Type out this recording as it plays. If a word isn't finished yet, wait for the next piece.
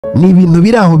ni ibintu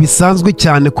biri aho bisanzwe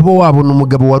cyane kuba wabona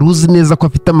umugabo wari uzi neza ko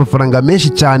afite amafaranga menshi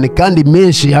cyane kandi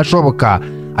menshi hashoboka,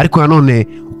 ariko nanone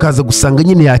ukaza gusanga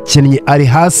nyine yakennye ari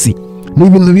hasi. Ni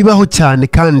ibintu bibaho cyane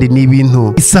kandi ni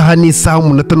ibintu isaha n'isaha,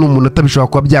 umunota n'umunota bishobora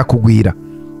kuba byakugwira.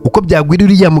 Uko byagwira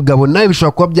uriya mugabo nawe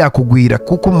bishobora kuba byakugwira,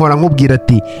 kuko mpora nkubwira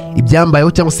ati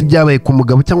ibyambayeho cyangwa se ibyabaye ku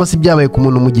mugabo cyangwa se ibyabaye ku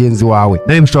muntu mugenzi wawe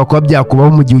nawe bishobora kuba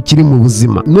byakubaho mu gihe ukiri mu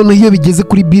buzima. Noneho iyo bigeze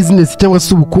kuri business cyangwa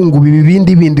se ubukungu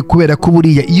bindi kubera ko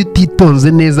buriya iyo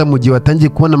utitonze neza mu gihe watangiye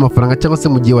kubona amafaranga cyangwa se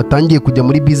mu gihe watangiye kujya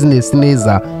muri business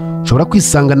neza, ushobora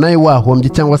kwisanga nawe wahombye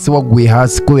cyangwa se waguye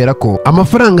hasi, kubera ko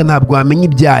amafaranga ntabwo wamenya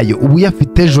ibyayo. Ubu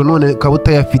uyafite ejo none ukaba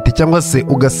utayafite, cyangwa se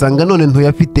ugasanga none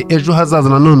ntuyafite ejo hazaza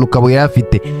nanone ukaba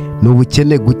uyafite. Ni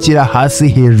ubukene gukira hasi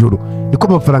hejuru, niko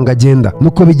amafaranga agenda,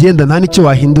 nuko bigenda, nta nicyo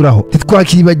wahinduraho.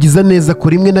 Titwakibagiza neza ko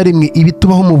rimwe na rimwe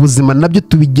ibitubaho mu buzima nabyo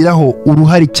tubigiraho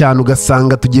uruhare cyane,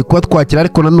 ugasanga tugiye kuba twakira,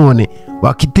 ariko nanone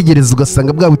wakitegereza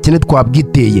ugasanga bwa bukene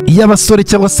twabwiteye. Iyo abasore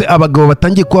cyangwa se abagabo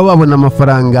batangiye kuba babona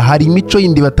amafaranga, hari imico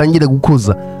yindi batangira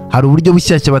gukuza, hari uburyo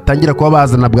bushyashya batangira kuba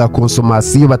bazana bwa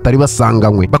konsomasiyo batari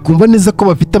basanganywe, bakumva neza ko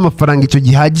bafite amafaranga icyo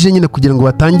gihagije nyine kugira ngo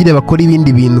batangire bakore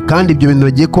ibindi bintu, kandi ibyo bintu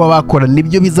bagiye kuba bakora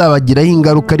nibyo bizabagiraho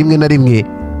ingaruka rimwe na rimwe,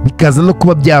 bikaza no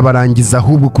kuba byabarangiza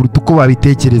ahubwo kuruta uko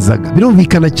babitekerezaga.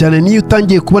 Birumvikana cyane niyo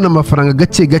utangiye kubona amafaranga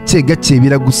gake gake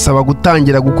biragusaba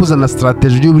gutangira gukuza na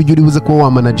strategy y'uburyo uri buze kuba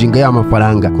wamanaginga ya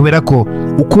mafaranga, kubera ko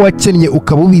uko wakennye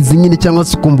ukaba ubizi nyine cyangwa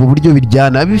se ukumva uburyo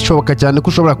biryana, bishoboka cyane ko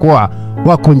ushobora kuba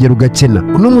wakongera ugakena.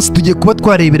 Uno munsi tugiye kuba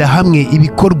twarebera hamwe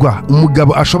ibikorwa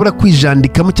umugabo ashobora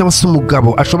kwijandikamo cyangwa se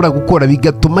umugabo ashobora gukora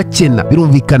bigatuma akena.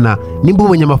 Birumvikana nimba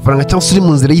ubonye amafaranga cyangwa se uri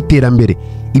mu nzira y'iterambere,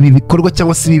 ibi bikorwa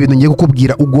cyangwa se ibi bintu ngiye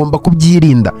kukubwira ugomba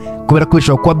kubyirinda, kubera ko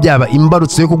bishobora kuba byaba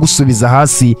imbarutso yo kugusubiza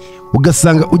hasi,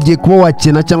 ugasanga ugiye kuba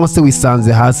wakena cyangwa se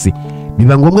wisanze hasi.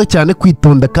 Biba ngombwa cyane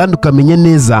kwitonda kandi ukamenya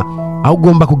neza aho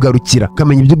ugomba kugarukira,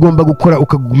 ukamenya ibyo ugomba gukora,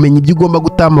 ukamenya ibyo ugomba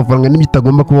gutaha amafaranga n'ibyo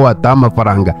utagomba kuba wataha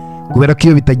amafaranga, kubera ko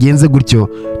iyo bitagenze gutyo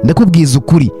ndakubwiza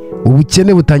ukuri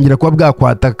ubukene butangira kuba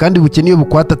bwakwataka, kandi ubukene iyo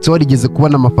bukwatatse warigeze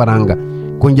kubona amafaranga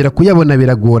kongera kuyabona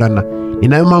biragorana. Ni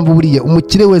nayo mpamvu buriya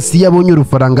umukire wese iyo abonye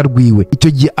urufaranga rwiwe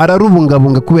icyo gihe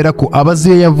ararubungabunga, kubera ko abazi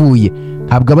iyo yavuye,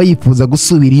 ntabwo aba yifuza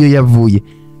gusubira iyo yavuye.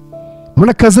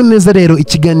 Murakaza neza rero,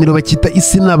 ikiganiro bakita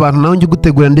isi n'abantu, naho njye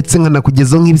gutegura ndetse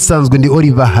nkanakugezaho nk'ibisanzwe. Ndi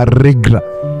Oliver Haregra,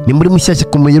 ni muri mushyashya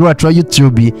ku muyoboro wacu wa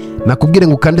YouTube, nakubwire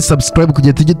ngo ukande subscribe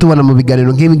kugira tujye tubona mu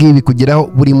biganiro nk'ibi ngibi bikugeraho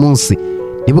buri munsi.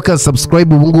 Niba ukaza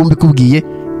subscribe ubu ngubu mbikubwiye,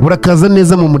 urakaza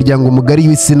neza mu muryango mugari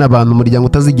w'isi n'abantu, umuryango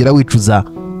utazigera wicuza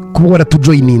kuba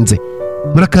waratujoyininze.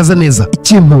 Murakaza neza.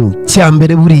 Ikintu cya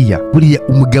mbere buriya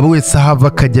umugabo wese ahava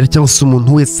akagera cyangwa se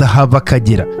umuntu wese ahava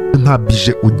akagera, nta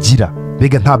bije ugira,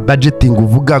 bega nta budgeting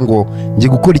uvuga ngo ngiye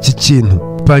gukora iki kintu,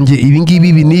 pangiye ibi ngibi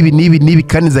ibi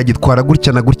kandi nzagitwara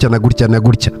gutya na gutya na gutya na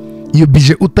gutya. Iyo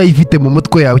bije utayifite mu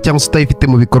mutwe yawe cyangwa se utayifite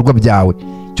mu bikorwa byawe,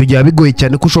 icyo gihe bigoye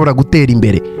cyane ko ushobora gutera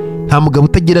imbere. Nta mugabo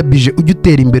utagira bije ujya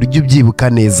utera imbere, ujya ubyibuka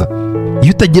neza.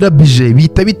 Iyo utagira bije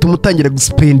bihita bituma utangira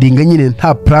guspendinga nyine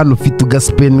nta plan ufite,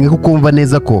 ugaspendinga kuko wumva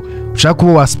neza ko ushaka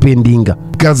kuba waspendinga,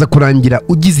 bikaza kurangira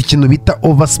ugize ikintu bita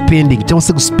overspending cyangwa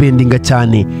se guspendinga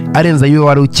cyane arenza ayo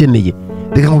wari ukeneye.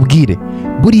 Reka nkubwire,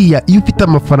 buriya iyo ufite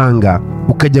amafaranga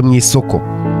ukajya mu isoko,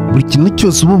 buri kintu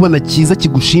cyose uba ubona cyiza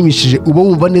kigushimishije uba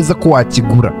wumva neza ko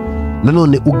wakigura.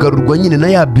 Nanone ugarurwa nyine na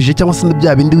ya bije cyangwa se na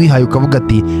bya bindi wihaye, ukavuga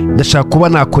ati ndashaka kuba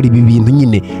nakora ibi bintu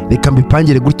nyine, reka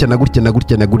mbipangire gutya na gutya na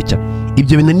gutya na gutya.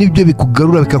 Ibyo bintu nibyo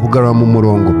bikugarura, bikakugarura mu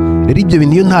murongo. Rero ibyo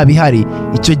bintu iyo nta bihari,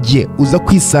 icyo gihe uza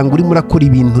kwisanga urimo urakora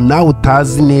ibintu nawe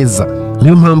utazi neza.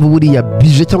 Niyo mpamvu buriya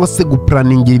bije cyangwa se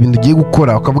guplaningira ibintu ugiye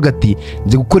gukora, ukavuga ati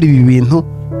ngiye gukora ibi bintu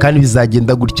kandi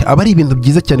bizagenda gutya, aba ari ibintu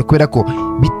byiza cyane, kubera ko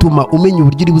bituma umenya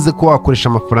uburyo uri buze kuba wakoresha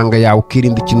amafaranga yawe,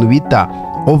 ukirinda ikintu bita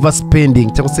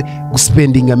overspending cyangwa se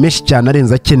guspendinga menshi cyane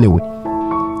arenze akenewe.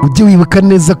 Ujye wibuka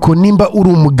neza ko nimba uri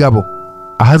umugabo,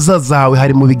 ahazaza hawe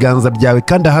hari mu biganza byawe,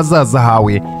 kandi ahazaza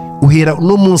hawe uhera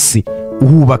uno munsi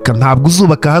uhubaka. Ntabwo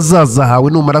uzubaka ahazaza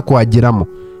hawe numara kuhageramo,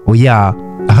 oya,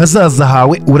 ahazaza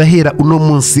hawe urahera uno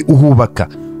munsi uhubaka.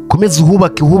 Komeza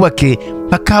uhubake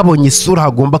mpaka habonye isura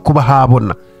hagomba kuba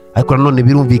habona, ariko nanone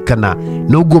birumvikana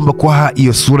no ugomba kuha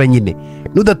iyo sura nyine.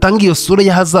 Nudatanga iyo sura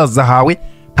y'ahazaza hawe,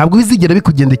 ntabwo bizigera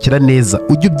bikugendekera neza.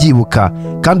 Ujye ubyibuka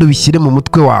kandi ubishyire mu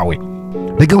mutwe wawe.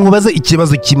 Reka nkubaze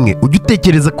ikibazo kimwe, ujye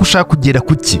utekereza ko ushaka kugera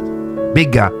kuki.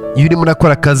 Bega iyo urimo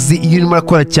urakora akazi, iyo urimo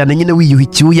urakora cyane nyine wiyuha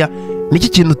icyuya, niki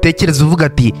kintu utekereza uvuga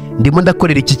ati ndimo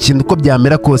ndakorera iki kintu uko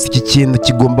byamera kose, iki kintu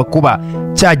kigomba kuba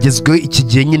cyagezweho iki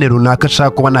gihe nyine runaka ashaka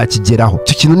kuba nakigeraho.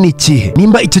 Icyo kintu ni ikihe?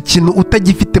 Nimba icyo kintu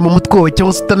utagifite mu mutwe wawe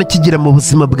cyangwa se utanakigira mu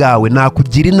buzima bwawe,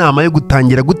 nakugira inama yo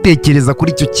gutangira gutekereza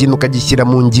kuri icyo kintu ukagishyira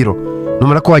mu ngiro.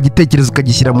 numara ko wagitekereza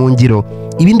ukagishyira mu ngiro,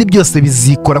 ibindi byose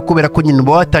bizikora kubera ko nyine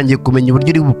uba watangiye kumenya uburyo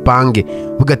uri bupange.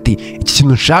 Uvuga ati iki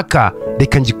kintu nshaka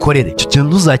reka ngikorere. Icyo kintu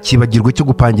ntuzakibagirwe cyo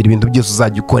gupangira ibintu byose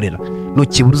uzajya ukorera.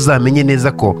 Nukibura uzamenye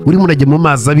neza ko urimo urajya mu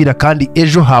mazi abira kandi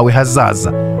ejo hawe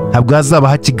hazaza ntabwo hazaba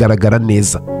hakigaragara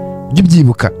neza. Ujye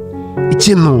ubyibuka.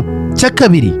 Ikintu cya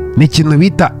kabiri ni ikintu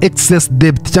bita excess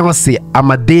debt cyangwa se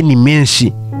amadeni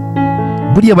menshi.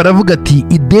 Buriya baravuga ati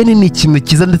ideni ni ikintu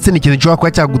cyiza ndetse ni ikintu gishobora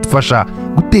kuba cyagufasha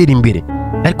gutera imbere,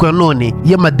 ariko nanone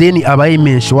iyo amadeni abaye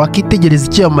menshi wakitegereza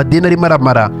icyo ayo madeni arimo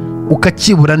aramara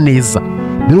ukakibura neza,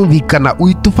 birumvikana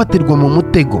uhita ufatirwa mu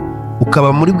mutego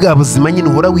ukaba muri bwa buzima nyine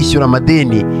uhora wishyura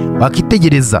amadeni.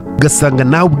 Wakitegereza ugasanga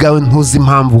nawe ubwawe ntuzi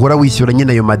impamvu uhora wishyura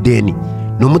nyine ayo madeni.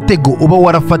 Ni umutego uba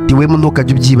warafatiwemo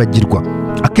ntukajya ubyibagirwa.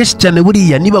 Akenshi cyane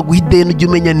buriya niba guha ideni ujye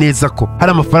umenya neza ko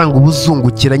hari amafaranga uba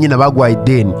uzungukira nyine abaguhaye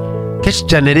ideni. Kenshi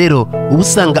cyane rero uba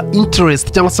usanga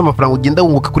interest cyangwa se amafaranga ugenda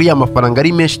wunguka kuri ya mafaranga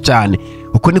ari menshi cyane.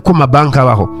 Uko niko amabanki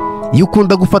abaho. Iyo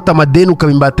ukunda gufata amadeni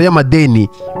ukaba imbata y'amadeni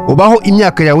ubaho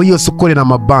imyaka yawe yose ukorera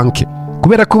amabanki,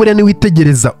 kubera ko buriya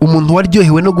niwitegereza umuntu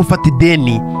waryohewe no gufata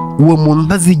ideni, uwo muntu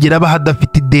ntazigera abaho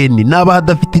adafite ideni. Nabaho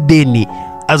adafite ideni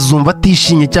azumva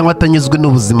atishimye cyangwa atanyuzwe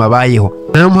n'ubuzima abayeho.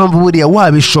 Niyo mpamvu buriya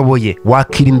wabishoboye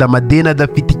wakirinda amadeni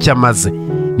adafite icyo amaze.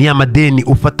 Ni amadeni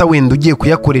ufata wenda ugiye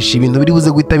kuyakoresha ibintu biri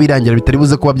buze guhita birangira bitari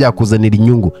buze kuba byakuzanira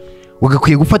inyungu.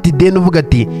 Ugakwiye gufata ideni uvuga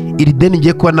ati iri deni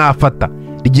ngiye kuba nafata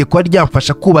rigiye kuba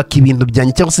ryamfasha kubaka ibintu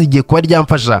byanjye, cyangwa se rigiye kuba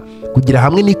ryamfasha kugira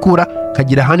hamwe nikura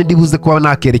kagira ahandi ndibuze kuba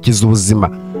nakerekeza ubuzima.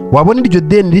 Wabona iryo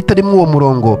deni ritarimo uwo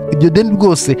murongo, iryo deni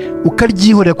rwose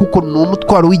ukaryihorera kuko ni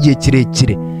umutwaro w'igihe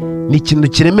kirekire. Ni ikintu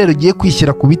kiremera ugiye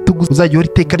kwishyira ku bitugu uzajya uhora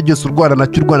iteka ryose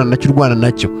urwana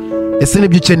nacyo. Ese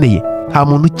nibyo ukeneye? Nta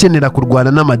muntu ukenera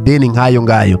kurwana n'amadeni nk'ayo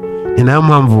ngayo. Ni nayo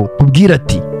mpamvu kubwira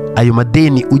ati ayo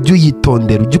madeni ujye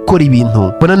uyitondera, ujye ukora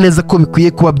ibintu ubona neza ko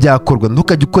bikwiye kuba byakorwa.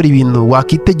 Ntukajye ukora ibintu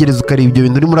wakitegereza ukareba ibyo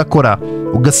bintu urimo urakora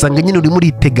ugasanga nyine urimo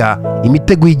uritega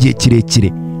imitego y'igihe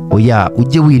kirekire. Oya,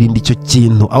 ujye wirinda icyo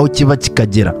kintu aho kiba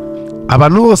kikagera.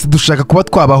 Abantu bose dushaka kuba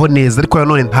twabaho neza, ariko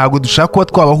nanone ntabwo dushaka kuba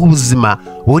twabaho ubuzima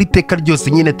wowe iteka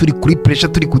ryose nyine turi kuri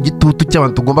pressure, turi ku gitutu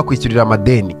cy'abantu tugomba kwishyurira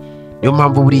amadeni. Niyo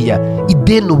mpamvu buriya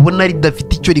ideni ubona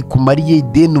ridafite icyo rikumariye,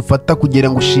 ideni ufata kugira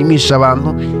ngo ushimishe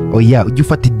abantu, oya, ujye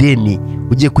ufata ideni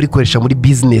ugiye kurikoresha muri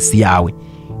business yawe.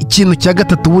 Ikintu cya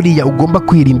gatatu buriya ugomba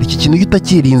kwirinda, iki kintu iyo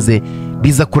utakirinze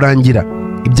biza kurangira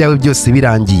ibyawe byose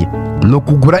birangiye, ni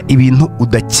ukugura ibintu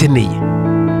udakeneye.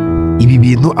 Ibi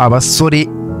bintu abasore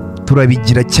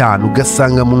turabigira cyane,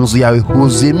 ugasanga mu nzu yawe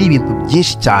huzuyemo ibintu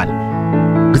byinshi cyane,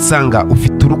 ugasanga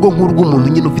ufite urugo nk'urw'umuntu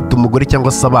nyine ufite umugore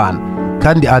cyangwa se abana,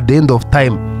 kandi at the end of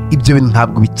time ibyo bintu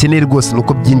ntabwo bikeneye rwose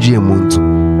nuko byinjiye mu nzu.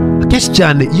 Akenshi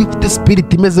cyane iyo ufite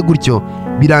spirit imeze gutyo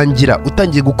birangira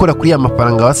utangiye gukora kuri ya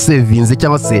mafaranga wa savinze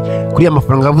cyangwa se kuri ya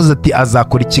mafaranga wavuze ati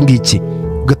azakora iki ngiki,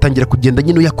 ugatangira kugenda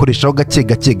nyine uyakoreshaho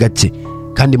gake,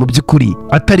 kandi mu by'ukuri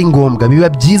atari ngombwa. Biba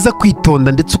byiza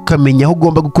kwitonda ndetse ukamenya aho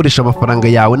ugomba gukoresha amafaranga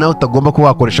yawe naho utagomba kuba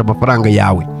wakoresha amafaranga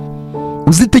yawe.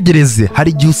 Uzitegereze,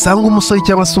 hari igihe usanga umusore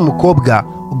cyangwa se umukobwa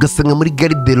ugasanga muri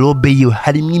garderobe yiwe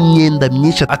harimo imyenda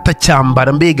myinshi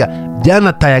atacyambara, mbega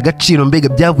byanataye agaciro, mbega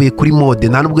byavuye kuri mode,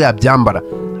 nta nubwo yabyambara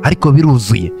ariko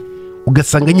biruzuye.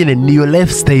 Ugasanga nyine niyo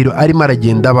lifestyle arimo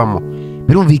aragenda abamo.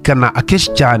 Birumvikana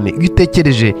akenshi cyane iyo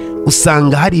utekereje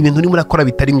usanga hari ibintu urimo urakora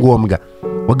bitari ngombwa.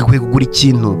 Wagakwiye kugura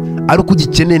ikintu ari uko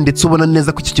ugikeneye ndetse ubona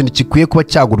neza ko icyo kintu gikwiye kuba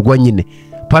cyagurwa nyine,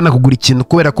 pana kugura ikintu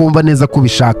kubera ko wumva neza ko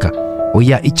ubishaka.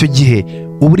 Oya, icyo gihe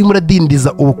uba urimo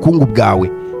uradindiza ubukungu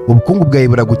bwawe. Ubukungu bwawe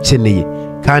buragukeneye,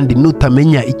 kandi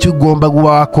nutamenya icyo ugomba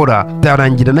kuba wakora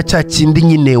byarangira na cya kindi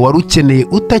nyine wari ukeneye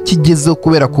utakigezeho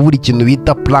kubera kubura ikintu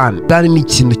bita plan. Plan ni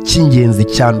ikintu cy'ingenzi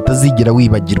cyane utazigera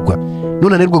wibagirwa.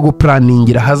 Nunanirwa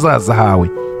guplaningira hazaza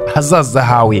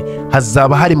hawe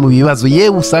hazaba hari mu bibazo,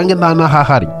 yewe usange nta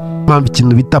n'ahahari. Mpamvu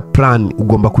ikintu bita plan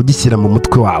ugomba kugishyira mu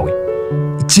mutwe wawe.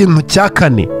 Ikintu cya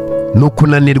kane ni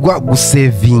ukunanirwa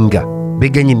gusevinga,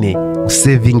 mbega nyine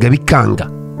gusevinga bikanga.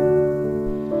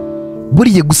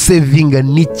 Buriya gusevinga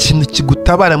ni ikintu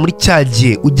kigutabara muri cya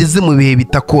gihe ugeze mu bihe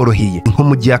bitakoroheye, nko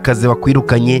mu gihe akazi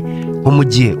bakwirukanye, nko mu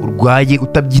gihe urwaye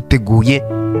utabyiteguye.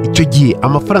 Icyo gihe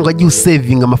amafaranga agiye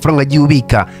usevinga, amafaranga agiye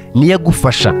ubika niyo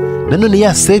agufasha. Nanone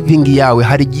ya saving yawe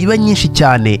hari igihe iba nyinshi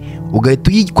cyane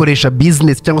ugahita uyikoresha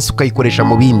business cyangwa se ukayikoresha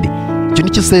mu bindi. Icyo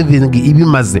nicyo saving iba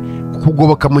imaze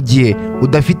kukugoboka mu gihe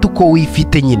udafite uko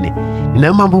wifite nyine. Ni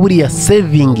nayo mpamvu buriya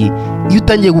saving iyo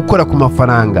utangiye gukora ku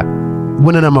mafaranga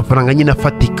ubona n'amafaranga nyine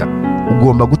afatika,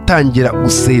 ugomba gutangira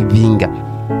gusevinga.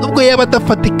 Nubwo yaba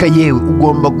adafatika yewe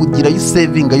ugomba kugira yo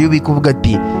saving ayo ubika uvuga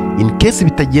ati in case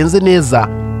bitagenze neza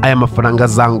aya mafaranga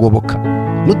azangoboka.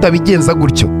 Nutabigenza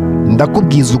gutyo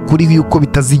ndakubwiza ukuri yuko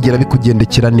bitazigera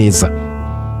bikugendekera neza.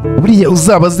 Buriya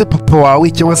uzabaze papa wawe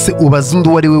cyangwa se ubaze undi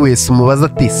uwo ari we wese umubaza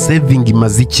ati saving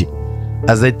imaze iki,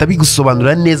 azahita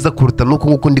bigusobanurira neza kuruta nuko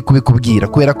nguko ndi kubikubwira,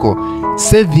 kubera ko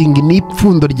saving ni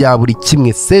ipfundo rya buri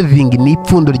kimwe. Saving ni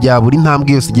ipfundo rya buri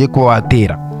ntambwe yose ugiye kuba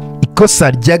watera.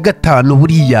 Ikosa rya gatanu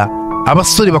buriya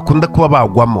abasore bakunda kuba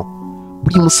bagwamo,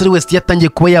 buri musore wese iyo atangiye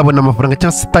kuba yabona amafaranga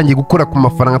cyangwa se atangiye gukora ku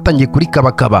mafaranga, atangiye kuri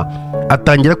kabakaba,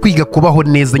 atangira kwiga kubaho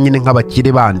neza nyine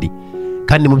nk'abakire bandi.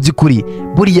 Kandi mu by'ukuri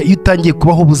buriya iyo utangiye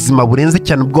kubaho ubuzima burenze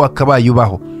cyane ubwo wakabaye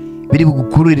ubaho, biri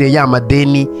bugukururire ya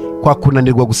madeni, kwa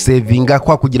kunanirwa gusevinga,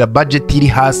 kwa kugira budget iri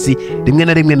hasi, rimwe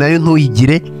na rimwe nayo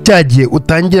ntuyigire. Cyagiye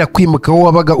utangira kwimuka aho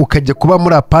wabaga ukajya kuba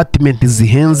muri apartment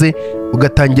zihenze,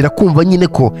 ugatangira kumva nyine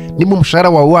ko niba umushahara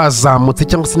wawe wazamutse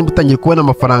cyangwa se niba utangiye kubona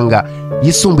amafaranga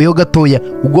yisumbuyeho gatoya,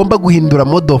 ugomba guhindura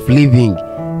mode of living.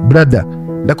 Brother,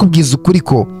 ndakubwiza ukuri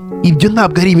ko ibyo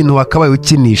ntabwo ari ibintu wakabaye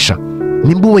ukinisha.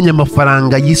 Nimba ubonye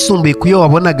amafaranga yisumbuye kuyo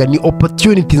wabonaga, ni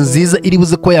opportunity nziza iri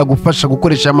buze ko yagufasha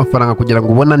gukoresha amafaranga kugira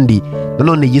ngo ubone andi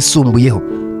nanone yisumbuyeho.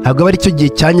 Ntabwo aba ari cyo gihe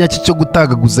cya nyacyo cyo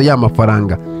gutagaguza ya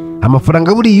mafaranga.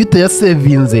 Amafaranga buriya iyo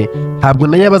utayasevinze ntabwo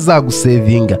nayo aba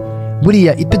azagusevinga.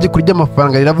 Buriya itegeko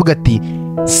ry'amafaranga riravuga ati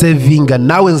sevinga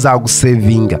nawe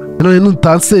nzagusevinga, none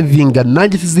nutansevinga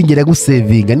nanjye sizingera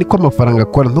gusevinga. Niko amafaranga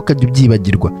akora, ntukajye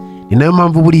ubyibagirwa. Ni nayo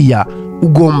mpamvu buriya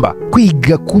ugomba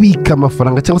kwiga kubika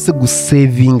amafaranga cyangwa se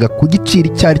gusevinga ku giciro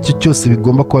icyo ari cyo cyose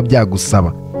bigomba kuba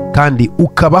byagusaba, kandi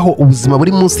ukabaho ubuzima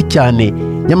buri munsi cyane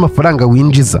y'amafaranga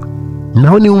winjiza.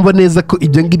 Naho niwumva neza ko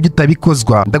ibyo ngibyo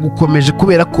utabikozwa, ndagukomeje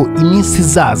kubera ko iminsi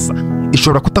izaza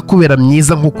ishobora kutakubera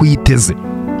myiza nk'uko uyiteze.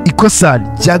 Ikosa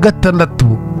rya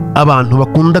gatandatu abantu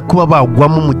bakunda kuba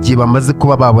bagwamo mu gihe bamaze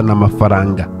kuba babona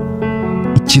amafaranga,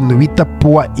 ikintu bita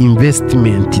poor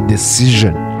investment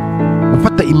decision.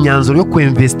 Gufata imyanzuro yo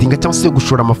kuinvestinga cyangwa se yo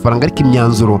gushora amafaranga ariko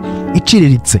imyanzuro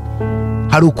iciriritse.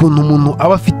 Hari ukuntu umuntu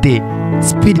aba afite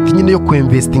spirit nyine yo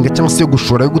kuinvestinga cyangwa se yo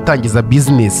gushora, yo gutangiza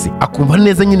business, akumva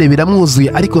neza nyine biramwuzuye,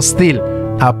 ariko still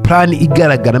nta plan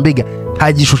igaragara, mbega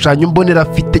nta gishushanyo mbonera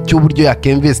afite cy'uburyo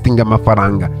yakinvestinga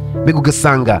amafaranga. Mbega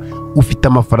ugasanga ufite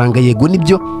amafaranga yego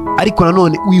nibyo, ariko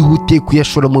nanone wihutiye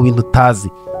kuyashora mu bintu utazi.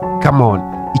 Come on,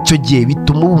 icyo gihe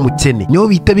bituma uba umukene. Niho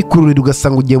bihita bikururira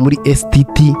ugasanga ugiye muri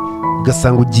STT,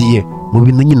 ugasanga ugiye mu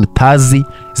bintu nyine utazi.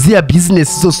 Ziya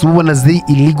business zose ubona ziri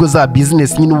illegal, za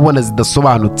business nyine ubona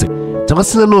zidasobanutse, cyangwa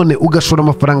se nanone ugashora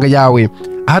amafaranga yawe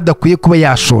ahadakwiye kuba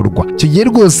yashorwa. Icyo gihe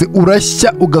rwose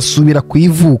urashya ugasubira ku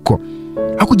ivuko.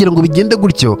 Aho kugira ngo bigende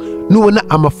gutyo, nubona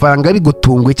amafaranga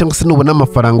bigutunguye cyangwa se nubona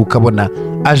amafaranga ukabona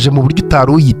aje mu buryo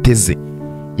utari uyiteze,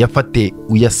 yafate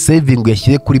uyasevinge,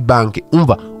 uyashyire kuri banki.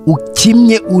 Umva,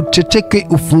 ukimye uceceke,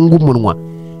 ufunge umunwa.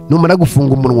 Numara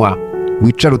gufunga umunwa,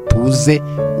 wicara utuze,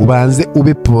 ubanze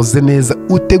ube pose neza,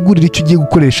 utegurire icyo ugiye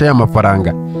gukoresha aya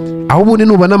mafaranga. Aho ubundi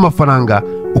nubona amafaranga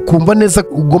ukumva neza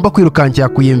ugomba kwirukankira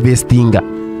kuyinvestinga,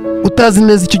 utazi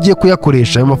neza icyo ugiye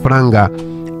kuyakoresha, ayo mafaranga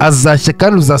azashya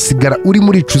kandi uzasigara urimo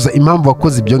uricuza impamvu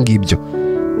wakoze ibyo ngibyo.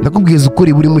 Ndakubwiza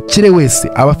ukuri, buri mukire wese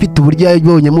aba afite uburyo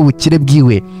yabonyemo ubukire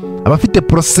bwiwe, aba afite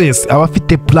process, aba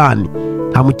afite plan.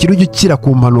 Nta mukire ujya ukira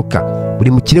ku mpanuka,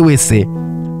 buri mukire wese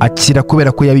akira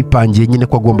kubera ko yabipangiye nyine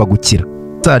ko agomba gukira.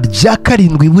 Rya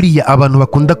karindwi buriya abantu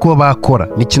bakunda kuba bakora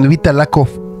ni ikintu bita lack of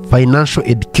financial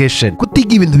education,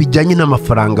 kutiga ibintu bijyanye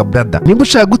n'amafaranga. Brother, nimba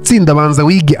ushaka gutsinda, banza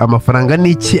wige amafaranga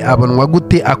n'iki, abonwa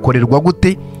gute, akorerwa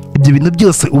gute. Ibyo bintu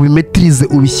byose ubimetrize,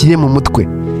 ubishyire mu mutwe.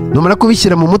 Numara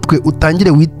kubishyira mu mutwe,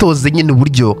 utangire witoze nyine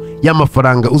uburyo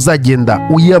y'amafaranga uzagenda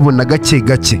uyabona gake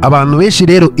gake. Abantu benshi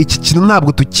rero iki kintu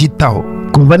ntabwo tukitaho,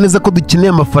 kumva neza ko dukeneye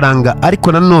amafaranga,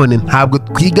 ariko nanone ntabwo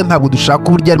twiga, ntabwo dushaka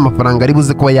uburyo ari amafaranga ari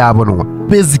buze kuba yabonwa.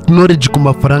 Basic knowledge ku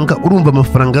mafaranga, urumva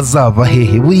amafaranga azava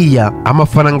hehe? Buriya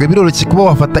amafaranga biroroshye kuba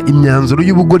wafata imyanzuro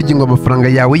y'ubugoryi ngo amafaranga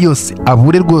yawe yose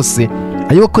abure rwose,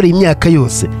 ayo wakoreye imyaka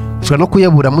yose ushobora no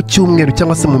kuyabura mu cyumweru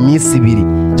cyangwa se mu minsi ibiri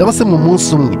cyangwa se mu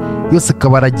munsi umwe, yose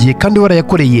kabaragiye kandi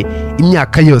warayakoreye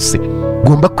imyaka yose.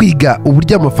 Ugomba kwiga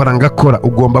uburyo amafaranga akora,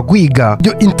 ugomba kwiga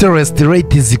ibyo interest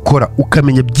rate zikora,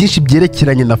 ukamenya byinshi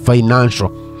byerekeranye na financial.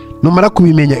 Numara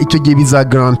kubimenya, icyo gihe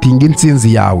bizagarantinga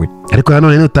intsinzi yawe. Ariko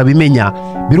nanone nutabimenya,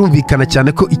 birumvikana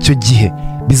cyane ko icyo gihe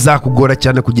bizakugora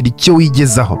cyane kugira icyo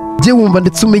wigezaho. Jye wumva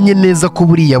ndetse umenye neza ko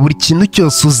buriya buri kintu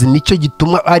cyose uzi nicyo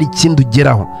gituma ari ikindi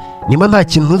ugeraho. Niba nta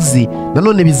kintu uzi,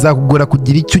 nanone bizakugora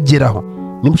kugira icyo ugeraho.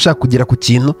 Niba ushaka kugera ku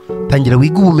kintu, tangira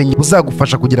wiga ubumenyi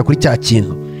buzagufasha kugera kuri cya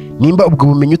kintu. Nimba ubwo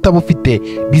bumenyi utabufite,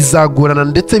 bizagorana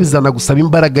ndetse bizanagusaba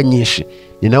imbaraga nyinshi.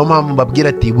 Ni nayo mpamvu mbabwira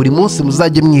ati buri munsi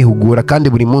muzajye mwihugura, kandi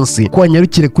buri munsi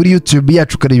kwanyarukire kuri YouTube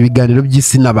yacu ukareba ibiganiro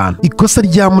by'isi n'abantu. Ikosa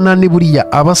rya munani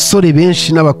buriya abasore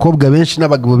benshi n'abakobwa benshi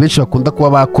n'abagabo benshi bakunda kuba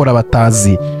bakora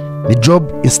batazi, ni job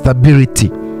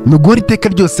instability, ni uguhora iteka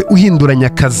ryose uhinduranya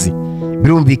akazi.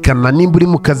 Birumvikana nimba uri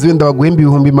mu kazi wenda baguhemba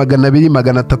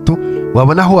 200, 300,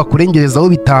 wabona aho wakurengerezaho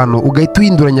 5 ugahita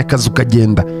uhinduranya akazi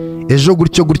ukagenda ejo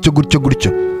gutyo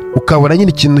ukabona nyine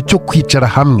ikintu cyo kwicara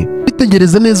hamwe.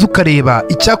 Witegereza neza ukareba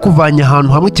icyakuvanye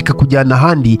ahantu hamwe kikakujyana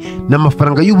ahandi,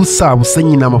 n'amafaranga y'ubusabusa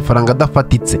nyine, amafaranga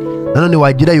adafatitse. Nanone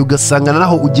wagirayo ugasanga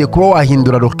naho ugiye kuba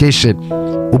wahindura location.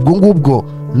 Ubwo ngubwo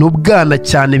ni ubwana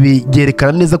cyane,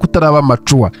 byerekana neza ko utaraba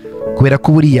amacuwa, kubera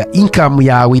ko buriya income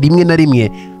yawe rimwe na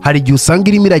rimwe hari igihe usanga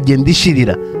irimo iragenda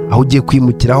ishirira aho ugiye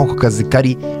kwimukiraho ku kazi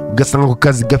kari, ugasanga ku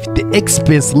kazi gafite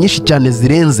expense nyinshi cyane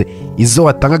zirenze izo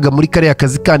watangaga muri kariya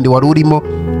kazi kandi wari urimo.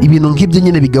 Ibintu nk'ibyo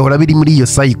nyine bigahora biri muri iyo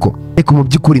cycle, ariko mu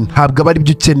by'ukuri ntabwo aba ari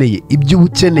byo ukeneye. Ibyo uba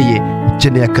ukeneye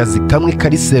akazi kamwe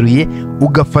kariseruye,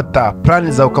 ugafata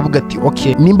plan zawe ukavuga ati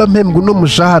okay, nimba mpembwa uno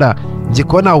mushahara ngiye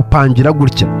kuba nawupangira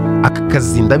gutya, aka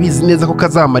kazi ndabizi neza ko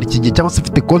kazamara iki gihe, cyangwa se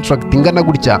ufite contract ingana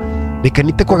gutya, reka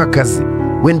nite ko aka kazi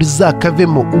wenda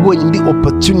uzakavemo ubonye indi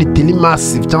opportunity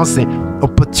massive, cyangwa se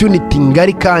opportunity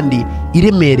ngari kandi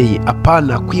iremereye,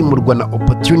 apana kwimurwa na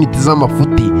opportunity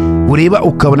z'amafuti ureba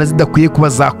ukabona zidakwiye kuba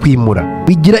zakwimura.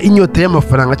 Wigira inyota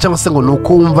y'amafaranga, cyangwa se ngo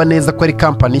nuko wumva neza ko ari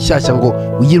company nshyashya ngo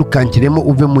uyirukankiremo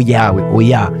uve mu yawe.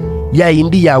 Oya, ya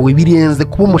yindi yawe birenze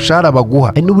kuba umushahara baguha,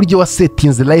 hari n'uburyo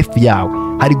wasetinze life yawe,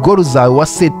 hari goal zawe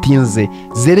wasetinze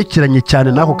zerekeranye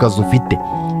cyane n'ako kazi ufite.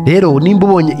 Rero nimba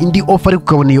ubonye indi offer ariko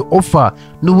ukabona iyo offer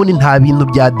n'ubundi nta bintu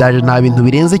bya daje, nta bintu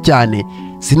birenze cyane,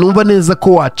 sinumva neza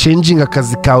ko wachanginga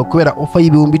akazi kawe kubera offer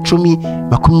y'ibihumbi 10,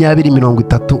 20,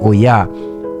 30. Oya,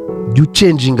 jya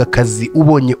ucenjinga akazi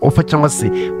ubonye offer, cyangwa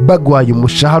se bagwaye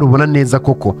umushahara ubona neza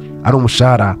koko ari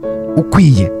umushahara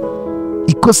ukwiye.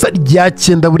 Ikosa rya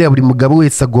 9 buriya buri mugabo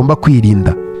wese agomba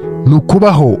kwirinda ni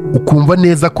ukubaho ukumva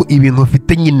neza ko ibintu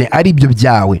ufite nyine ari ibyo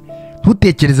byawe.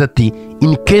 Ntutekereze ati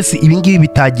in case ibingibi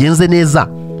bitagenze neza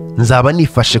nzaba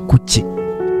nifashe kuki.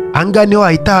 Ahangaha niho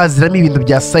hahita haziramo ibintu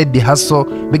bya side hustle,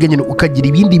 mbega nyine ukagira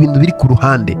ibindi bintu biri ku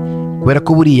ruhande, kubera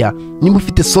ko buriya nimba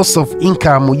ufite source of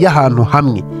income y'ahantu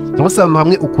hamwe, cyangwa se ahantu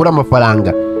hamwe ukura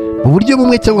amafaranga mu buryo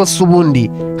bumwe cyangwa se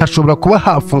ubundi, hashobora kuba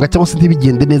hafunga cyangwa se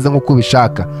ntibigende neza nk'uko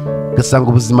ubishaka, ugasanga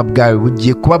ubuzima bwawe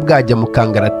bugiye kuba bwajya mu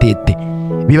kangaratete.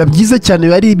 Biba byiza cyane,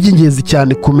 biba ari iby'ingenzi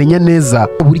cyane kumenya neza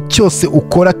buri cyose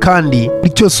ukora, kandi buri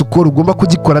cyose ukora ugomba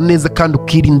kugikora neza kandi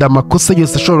ukirinda amakosa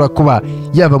yose ashobora kuba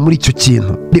yaba muri icyo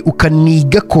kintu,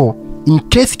 ukaniga ko in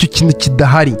case icyo kintu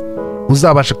kidahari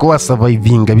uzabasha kuba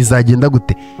wasavayivinga. Bizagenda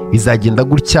gute? Bizagenda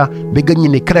gutya, mbega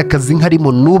nyine kariya kazi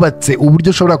nkarimo nubatse uburyo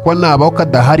ushobora kuba nabaho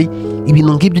kadahari.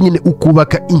 Ibintu nk'ibyo nyine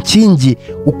ukubaka inkingi,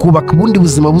 ukubaka ubundi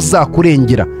buzima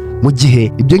buzakurengera mu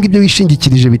gihe ibyo ngibyo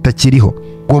wishingikirije bitakiriho.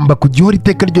 Ugomba kujya uhora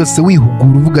iteka ryose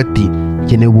wihugura uvuga ati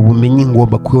nkeneye ubu bumenyi,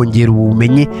 ngomba kongera ubu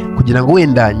bumenyi kugira ngo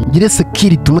wenda ngire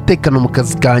security, umutekano mu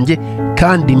kazi kanjye,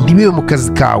 kandi ntibibe mu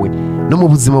kazi kawe no mu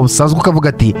buzima busanzwe. Ukavuga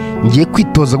ati ngiye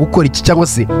kwitoza gukora iki, cyangwa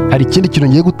se hari ikindi kintu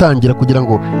ngiye gutangira kugira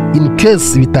ngo in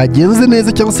case bitagenze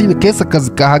neza, cyangwa se in case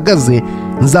akazi kahagaze,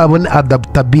 nzabona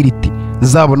adaptability,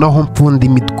 nzabona aho mpfunda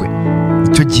imitwe.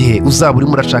 Icyo gihe uzaba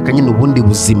urimo urashaka nyine ubundi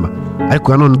buzima,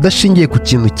 ariko nanone udashingiye ku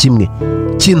kintu kimwe.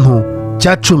 Ikintu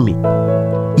cya 10,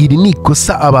 iri ni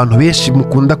ikosa abantu benshi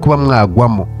mukunda kuba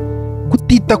mwagwamo,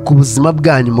 kutita ku buzima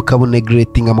bwanyu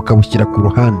mukabunegletinga, mukabushyira ku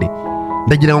ruhande.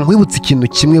 Ndagira ngo nkwibutse ikintu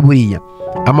kimwe, buriya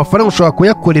amafaranga ushobora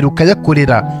kuyakorera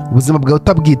ukayakorera ubuzima bwawe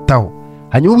utabwitaho,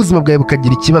 hanyuma ubuzima bwawe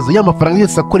bukagira ikibazo. Ya mafaranga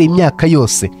yose akoreye imyaka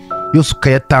yose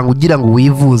ukayatanga ugira ngo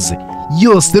wivuze,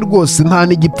 yose rwose nta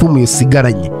n'igipfumu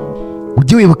usigaranye.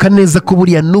 Ujye wibuka neza ko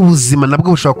buriya n'ubuzima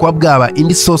nabwo bushobora kuba bwaba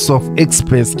indi source of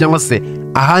expense, cyangwa se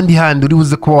ahandi uri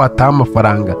buze kuba wataha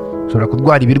amafaranga. Ushobora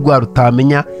kurwara ibirwara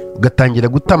utamenya, ugatangira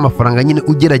guta amafaranga nyine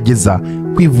ugerageza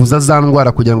kwivuza za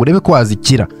ndwara kugira ngo urebe ko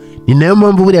wazikira. Ni nayo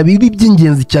mpamvu buriya bibi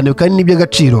by'ingenzi cyane kandi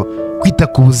n'iby'agaciro kwita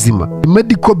ku buzima.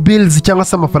 Medical bills cyangwa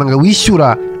se amafaranga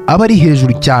wishyura aba ari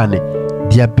hejuru cyane.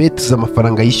 Diabetes,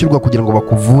 amafaranga yishyurwa kugira ngo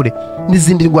bakuvure,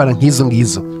 n'izindi ndwara nk'izo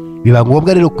ngizo. Biba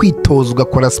ngombwa rero kwitoza,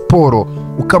 ugakora siporo,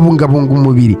 ukabungabunga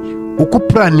umubiri, uko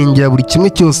planingira buri kimwe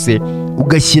cyose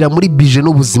ugashyira muri bije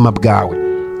n'ubuzima bwawe.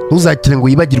 Ntuzakire ngo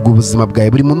wibagirwe ubuzima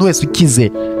bwawe. Buri muntu wese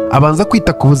ukize abanza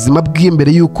kwita ku buzima bwe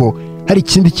mbere yuko hari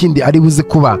ikindi ari buze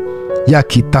kuba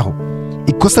yakitaho.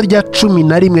 Ikosa rya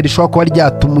 11 rishobora kuba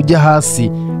ryatuma ujya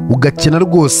hasi ugakena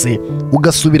rwose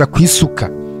ugasubira ku isuka,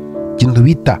 ikintu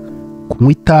bita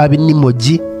kunywa itabi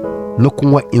n'imogi no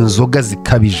kunywa inzoga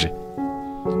zikabije.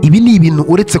 Ibi ni ibintu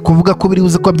uretse kuvuga ko biri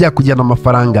buze kuba byakujyana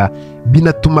amafaranga,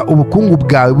 binatuma ubukungu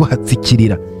bwawe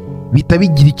buhatsikirira, bita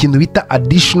bigira ikintu bita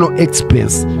additional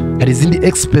expense. Hari izindi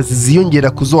expense ziyongera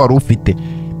kuzo wari ufite.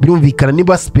 Birumvikana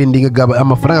niba spendingaga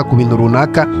amafaranga ku bintu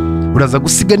runaka, uraza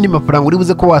gusiga andi mafaranga uri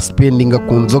buze ko waspendinga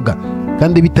ku nzoga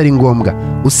kandi bitari ngombwa,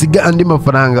 usiga andi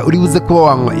mafaranga uri buze kuba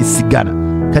wanywa isigara,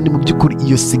 kandi mu by'ukuri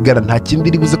iyo sigara nta kindi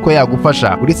iri buze ko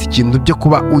yagufasha uretse ikintu byo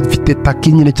kuba ufite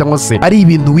taki nyine, cyangwa se ari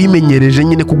ibintu wimenyereje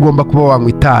nyine ko ugomba kuba wanywa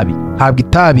itabi. Ntabwo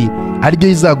itabi ariryo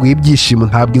rizaguha ibyishimo,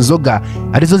 ntabwo inzoga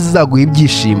arizo zizaguha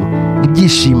ibyishimo.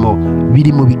 Ibyishimo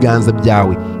biri mu biganza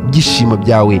byawe, ibyishimo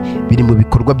byawe biri mu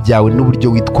bikorwa byawe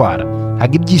n'uburyo witwara.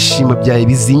 Ntabwo ibyishimo byawe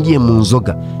bizingiye mu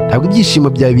nzoga, ntabwo ibyishimo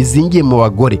byawe bizingiye mu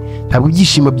bagore, ntabwo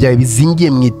ibyishimo byawe bizingiye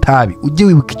mu itabi. Ujye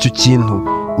wibuka icyo kintu,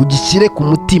 ugishyire ku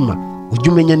mutima,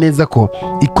 ujye umenya neza ko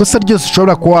ikosa ryose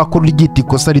ushobora kuba wakora uryita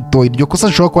ikosa ritoya, iryo kosa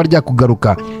rishobora kuba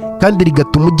ryakugaruka kandi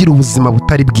rigatuma ugira ubuzima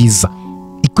butari bwiza.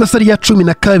 Ikosa rya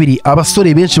 12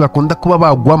 abasore benshi bakunda kuba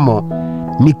bagwamo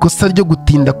ni ikosa ryo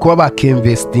gutinda kuba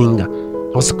bakemvestinga,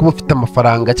 cyangwa se kuba ufite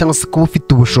amafaranga cyangwa se kuba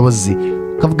ufite ubushobozi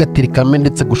ukavuga ati reka mbe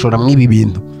ndetse gushora mu ibi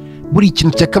bintu. Buri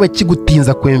ikintu cyakaba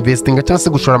kigutinza kwemvestinga cyangwa se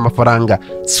gushora amafaranga,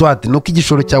 swat nuko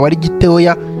igishoro cyawe ari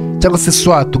gitoya, cyangwa se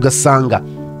swat ugasanga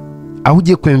aho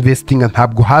ugiye kwemvestinga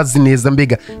ntabwo hazi neza,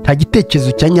 mbega nta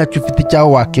gitekerezo cya nyacyo ufite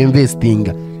cyaho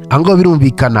wakemvestinga. Ahangaho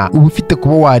birumvikana uba ufite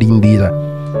kuba warindira,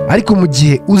 ariko mu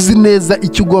gihe uzi neza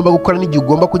icyo ugomba gukora n'igihe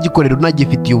ugomba kugikorera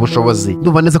unagifitiye ubushobozi,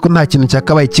 ndumva neza ko nta kintu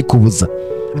cyakabaye kikubuza.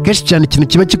 Akenshi cyane ikintu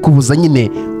kiba kikubuza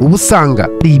nyine uba usanga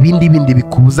ari ibindi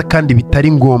bikubuza kandi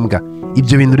bitari ngombwa.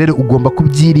 Ibyo bintu rero ugomba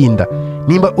kubyirinda.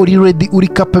 Nimba uri ready, uri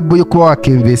capable yo kuba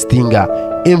wakemvestinga,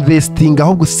 investinga,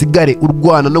 ahubwo usigare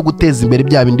urwana no guteza imbere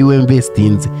bya bindi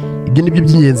wemvestinze. Ibyo nibyo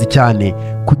by'ingenzi cyane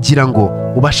kugira ngo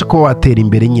ubashe kuba watera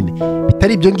imbere nyine.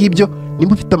 Bitari ibyo ngibyo,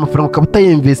 nimba ufite amafaranga ukaba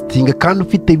utayemvestinga kandi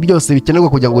ufite byose bikenerwa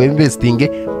kugira ngo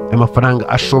wemvestinge, amafaranga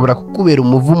ashobora kukubera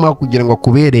umuvuma kugira ngo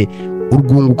akubere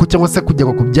urwunguko cyangwa se kugira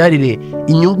ngo kubyarire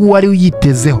inyungu wari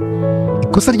uyitezeho.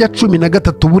 Ikosa rya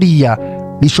 13 buriya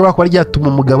rishobora kuba ryatuma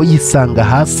umugabo yisanga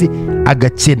hasi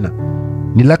agakena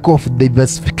ni lack of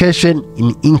diversification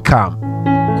in income.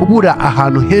 Kubura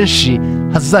ahantu henshi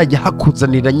hazajya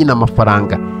hakuzanira nyine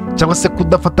amafaranga, cyangwa se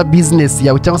kudafata business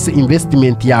yawe cyangwa se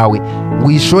investment yawe ngo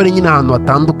uyishore nyine ahantu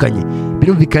hatandukanye.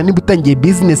 Birumvikana niba utangiye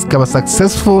business ikaba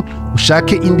successful,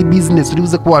 ushake indi business uri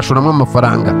buze ko washoramo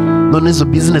amafaranga, none izo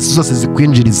business zose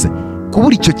zikwinjirize.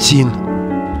 Kubura icyo kintu,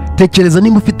 tekereza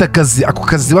nimba ufite akazi, ako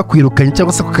kazi bakwirukanye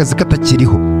cyangwa se ako kazi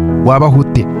katakiriho, wabaho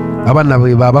ute? Abana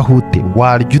bawe babaho ute?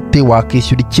 Warya ute?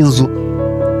 Wakishyura ikinzu?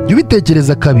 Jya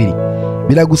ubitekereza kabiri.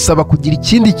 Biragusaba kugira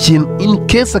ikindi kintu in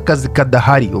case akazi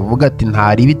kadahari, uvuga ati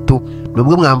ntari bitu,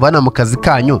 nubwo mwamvana mu kazi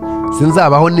kanyu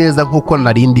sinzabaho neza nk'uko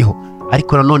narindiho,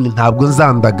 ariko nanone ntabwo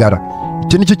nzandagara.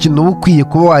 Icyo nicyo kintu uba ukwiye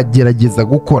kuba wagerageza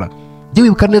gukora. Jya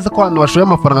wibuka neza ko abantu bashoye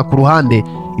amafaranga ku ruhande,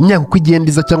 imyaka uko igenda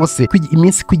iza cyangwa se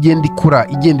iminsi uko igenda ikura,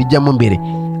 igenda ijyamo mbere,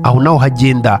 aho naho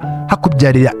hagenda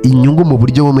hakubyarira inyungu mu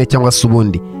buryo bumwe cyangwa se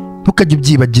ubundi. Ntukajye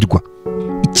ubyibagirwa.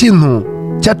 Ikintu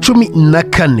cya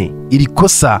 14, iri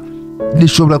kosa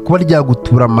rishobora kuba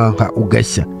ryagutura manka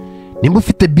ugashya. Nimba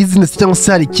ufite business cyangwa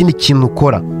se hari ikindi kintu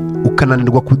ukora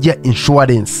ukananirwa kujya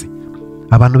insurance,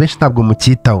 abantu benshi ntabwo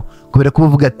mucyitaho kubera ko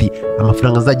uvuga ati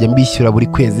amafaranga azajya mbishyura buri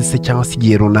kwezi se cyangwa se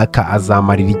igihe runaka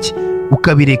azamarira iki,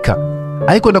 ukabireka.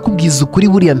 Ariko ndakubwiza ukuri,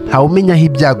 buriya ntawe umenya aho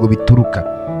ibyago bituruka.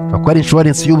 Bakora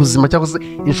insurance y'ubuzima cyangwa se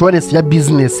insurance ya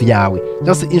business yawe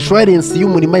cyangwa se insurance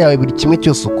y'umurima yawe, buri kimwe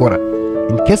cyose ukora.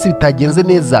 In case bitagenze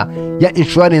neza, ya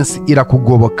insurance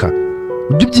irakugoboka.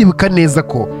 Ujye ubyibuka neza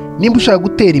ko nimba ushaka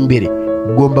gutera imbere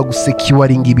ugomba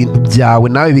gusecuringa ibintu byawe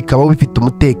nawe bikabaho bifite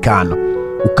umutekano,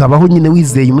 ukabaho nyine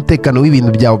wizeye umutekano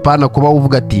w'ibintu byawe, pana kuba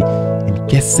uvuga ati in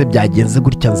case byagenze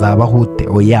gutya nzabaho ute.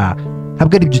 Oya,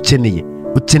 ntabwo ari byo ukeneye.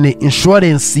 Ukeneye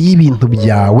insurance y'ibintu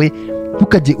byawe,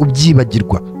 ntukajye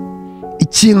ubyibagirwa.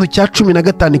 Ikintu cya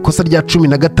 15, ikosa rya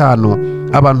 15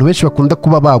 abantu benshi bakunda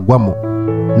kuba bagwamo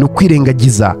ni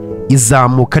ukwirengagiza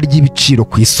izamuka ry'ibiciro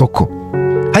ku isoko.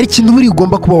 Hari ikintu buri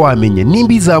ugomba kuba wamenye.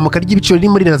 Nimba izamuka ry'ibiciro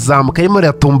ririmo rirazamuka, ririmo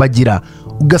riratumbagira,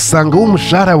 ugasanga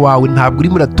umushahara wawe ntabwo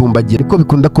urimo uratumbagira, uko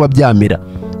bikunda kuba byamera,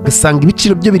 ugasanga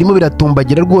ibiciro byo birimo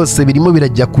biratumbagira rwose, birimo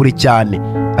birajya kure cyane,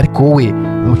 ariko wowe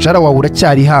umushahara wawe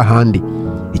uracyari hahandi.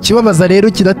 Ikibabaza rero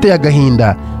kirateye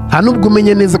agahinda, nta nubwo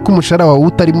umenye neza ko umushahara wawe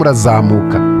utarimo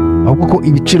urazamuka, ahubwo ko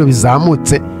ibiciro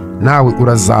bizamutse nawe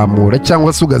urazamura,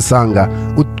 cyangwa se ugasanga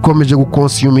ukomeje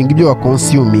gukonsiyuminga ibyo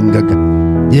wakonsiyumingaga.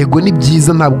 Yego ni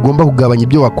byiza, ntabwo ugomba kugabanya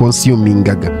ibyo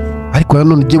wakonsiyumingaga, ariko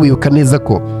nanone ujye wibuka neza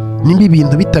ko nimba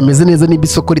ibintu bitameze neza, nimba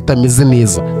isoko ritameze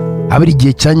neza, aba ari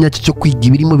igihe cya nyacyo cyo kwiga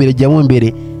ibirimo birajyamo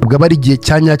mbere, ubwo aba ari igihe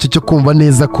cya nyacyo cyo kumva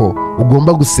neza ko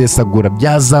ugomba gusesagura.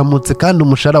 Byazamutse kandi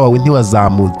umushahara wawe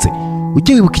ntiwazamutse,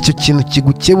 ujye wibuka icyo kintu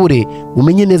kigukebure,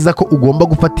 umenye neza ko ugomba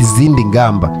gufata izindi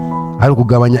ngamba, ari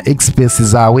ukugabanya expense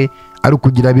zawe, ari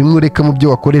ukugira bimwe ureka mu byo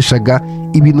wakoreshaga,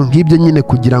 ibintu nk'ibyo nyine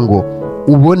kugira ngo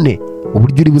ubone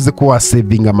uburyo uri buze ko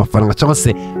wasevinga amafaranga cyangwa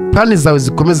se plani zawe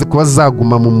zikomeze kuba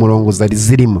zaguma mu murongo zari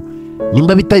zirimo.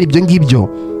 Nimba bitari ibyo ngibyo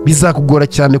bizakugora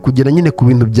cyane kugera nyine ku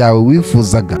bintu byawe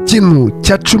wifuzaga. Ikintu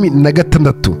cya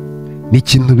 16 ni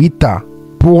ikintu bita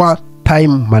poor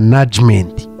time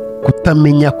management,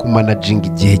 kutamenya kumanajinga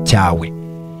igihe cyawe.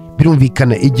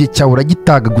 Birumvikana igihe cyawe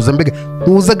uragitagaguza, mbega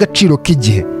ntuzi agaciro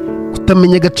k'igihe.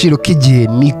 Kutamenya agaciro k'igihe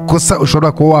ni ikosa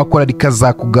ushobora kuba wakora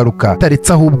rikazakugaruka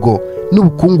taretse ahubwo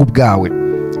n'ubukungu bwawe.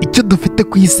 Icyo dufite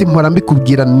ku isi mpora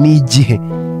mbikubwira ni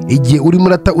igihe urimo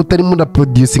utarimo na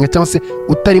producing cyangwa se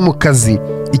utari mu kazi,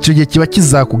 icyo gihe kiba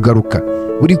kizakugaruka.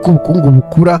 Buri ko ubukungu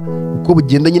bukura, uko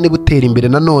bugenda nyine butera imbere,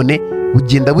 nanone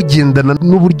bugenda bugendana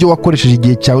n'uburyo wakoresheje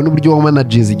igihe cyawe n'uburyo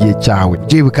wamanagize igihe cyawe.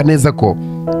 Byibuka neza ko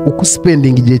uko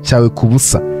spending igihe cyawe ku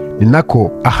busa ni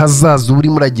nako ahazaza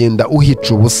urimo uragenda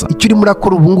uhica ubusa. Icyo urimo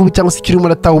urakora ubu ngubu cyangwa se icyo urimo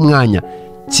urataha umwanya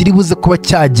kiri buze kuba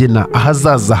cyagena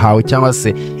ahazaza hawe cyangwa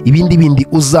se ibindi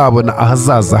uzabona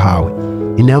ahazaza hawe.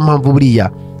 Ni nayo mpamvu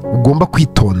buriya ugomba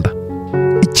kwitonda.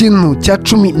 Ikintu cya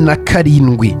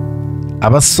 17,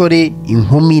 abasore,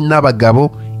 inkumi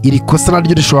n'abagabo, iri kosa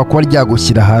naryo rishobora kuba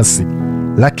ryagushyira hasi.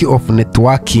 Lack of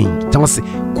networking cyangwa se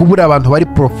kubura abantu bari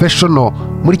professional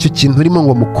muri icyo kintu urimo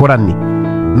ngo mukorane,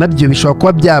 nabyo bishobora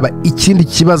kuba byaba ikindi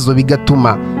kibazo,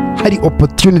 bigatuma hari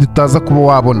opportunity utaza kuba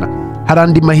wabona, hari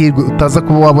andi mahirwe utaza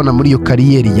kuba wabona muri iyo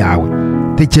kariyeri yawe.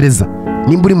 Tekereza,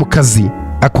 nimba uri mu kazi,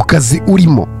 ako kazi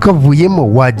urimo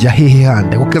kavuyemo wajya hehe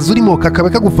handi? Ako kazi urimo kakaba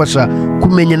kagufasha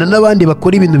kumenyana n'abandi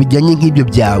bakora ibintu bijyanye nk'ibyo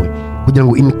byawe, kugira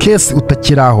ngo in case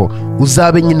utakiraho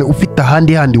uzabe nyine ufite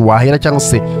ahandi wahera cyangwa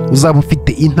se uzaba ufite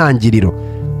intangiriro.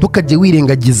 Ntukajye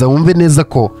wirengagiza, wumve neza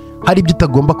ko hari ibyo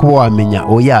utagomba kuba wamenya.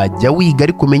 Oya, jya wiga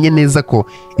ariko umenye neza ko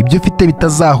ibyo ufite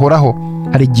bitazahoraho.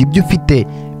 Hari igihe ibyo ufite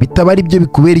bitaba ari byo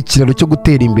bikubera ikiraro cyo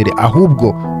gutera imbere,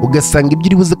 ahubwo ugasanga ibyo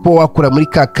uri buze kuba wakora muri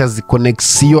ka kazi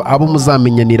connection abo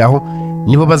muzamenyaniraho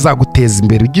nibo bazaguteza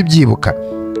imbere. Ujye ubyibuka.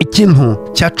 Ikintu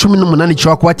cya 18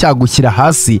 gishobora kuba cyagushyira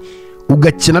hasi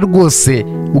ugakena rwose,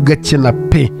 ugakena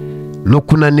pe, no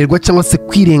kunanirwa cyangwa se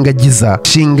kwirengagiza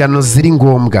inshingano ziri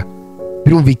ngombwa.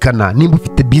 Birumvikana, nimba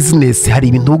ufite business hari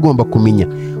ibintu ugomba kumenya.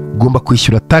 Ugomba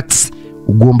kwishyura tax,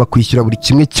 ugomba kwishyura buri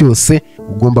kimwe cyose,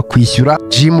 ugomba kwishyura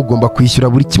gym, ugomba kwishyura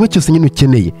buri kimwe cyose nyine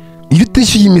ukeneye. Iyo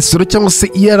utishyuye imisoro cyangwa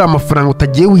se iyo ari amafaranga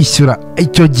utagiye wishyura,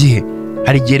 icyo gihe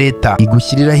hari igihe leta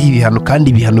igushyiriraho ibihano, kandi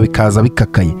ibihano bikaza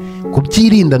bikakaye.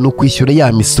 Kubyirinda ni ukwishyura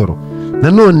ya misoro.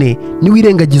 Nanone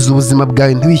niwirengagiza ubuzima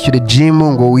bwawe ntiwishyure gym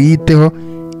ngo wiyiteho,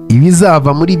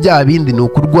 ibizava muri bya bindi ni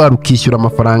ukurwara ukishyura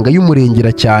amafaranga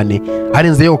y'umurengera cyane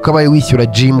arenze yo ukabaye wishyura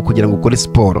gym kugira ngo ukore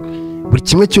siporo. Buri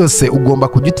kimwe cyose ugomba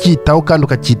kujya ucyitaho kandi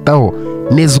ukacyitaho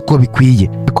neza uko bikwiye,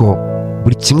 ariko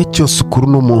buri kimwe cyose ukora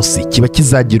uno munsi kiba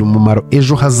kizagira umumaro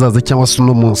ejo hazaza cyangwa se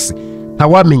uno munsi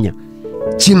ntawamenya.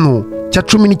 Ikintu cya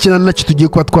 19 nacyo tugiye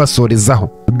kuba twasorezaho,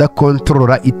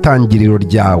 udakontorora itangiriro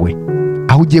ryawe.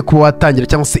 Aho ugiye kuba watangira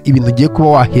cyangwa se ibintu ugiye kuba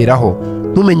waheraho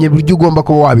ntumenye buryo ugomba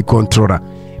kuba wabikontorora.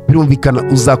 Birumvikana,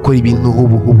 uzakora ibintu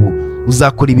hubu,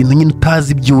 uzakora ibintu nyine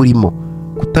utazi ibyo urimo.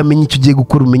 Kutamenya icyo ugiye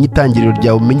gukora, umenya itangiriro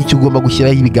ryawe, umenya icyo ugomba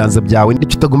gushyiraho ibiganza byawe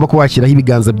n'icyo utagomba kuba washyiraho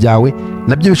ibiganza byawe,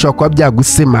 nabyo bishobora kuba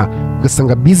byagusema,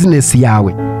 ugasanga business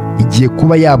yawe igiye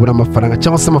kuba yabura amafaranga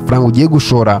cyangwa se amafaranga ugiye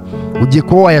gushora ugiye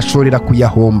kuba wayashorera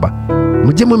kuyahomba.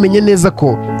 Mujye mumenye neza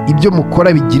ko ibyo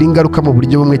mukora bigira ingaruka mu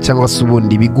buryo bumwe cyangwa se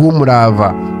ubundi, biguha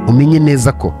umurava. Umenye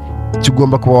neza ko icyo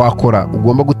ugomba kuba wakora,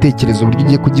 ugomba gutekereza uburyo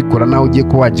ugiye kugikora nawe ugiye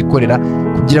kuba wagikorera,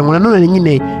 kugira ngo nanone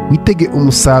nyine witege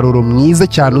umusaruro mwiza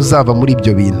cyane uzava muri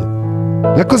ibyo bintu.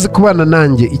 Nakoze kubana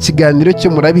nanjye, ikiganiro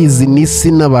cyo murabizi ni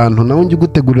isi n'abantu, nawe njye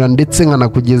ugutegurira ndetse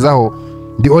nkanakugezaho.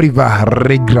 Ndi Oliver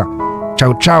Regra.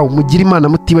 Ciao, mugire Imana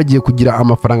mutibagiye kugira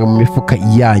amafaranga mu mifuka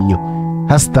yanyu.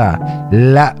 Hasta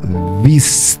la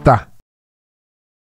vista.